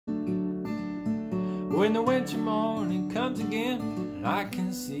When the winter morning comes again and I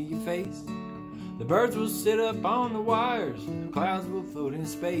can see your face, the birds will sit up on the wires, the clouds will float in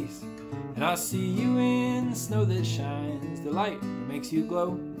space, and I see you in the snow that shines, the light that makes you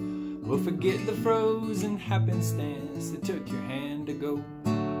glow. We'll forget the frozen happenstance that took your hand to go.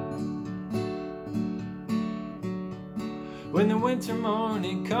 When the winter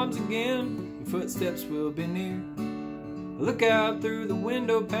morning comes again, your footsteps will be near. Look out through the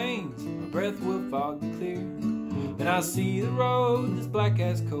window panes, my breath will fog clear, and I see the road that's black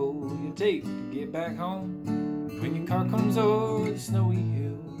as coal you take to get back home. When your car comes over the snowy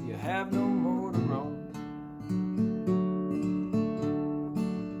hill, you have no more to roam.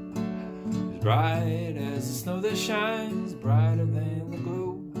 As bright as the snow that shines, brighter than the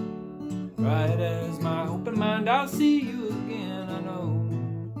globe, bright as my open mind, I'll see you again, I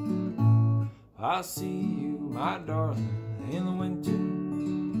know. I'll see you, my darling, in the winter.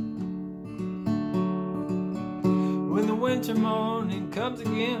 When the winter morning comes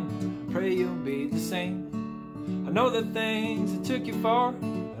again, I pray you'll be the same. I know the things that took you far,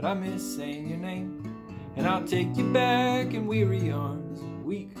 but I miss saying your name. And I'll take you back in weary arms,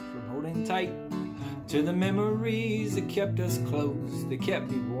 weak from holding tight, to the memories that kept us close, that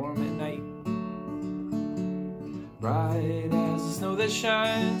kept me warm at night. Bright as the snow that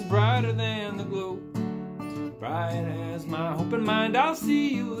shines, brighter than the globe, bright as my open mind, I'll see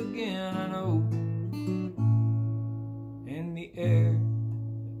you again, I know. In the air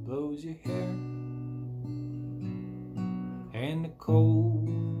that blows your hair, and the cold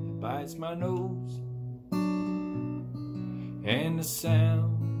that bites my nose, and the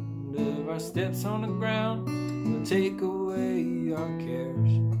sound of our steps on the ground will take away our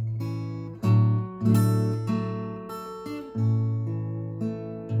cares.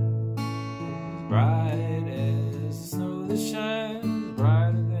 Bright as the snow that shines,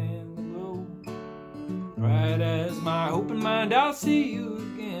 brighter than the globe, bright as my open mind, I'll see you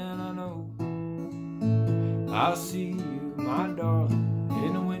again, I know. I'll see you, my darling,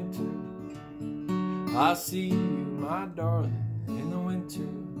 in the winter. I'll see you, my darling, in the winter.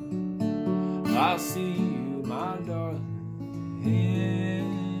 I'll see you, my darling,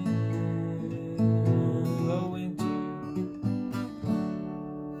 in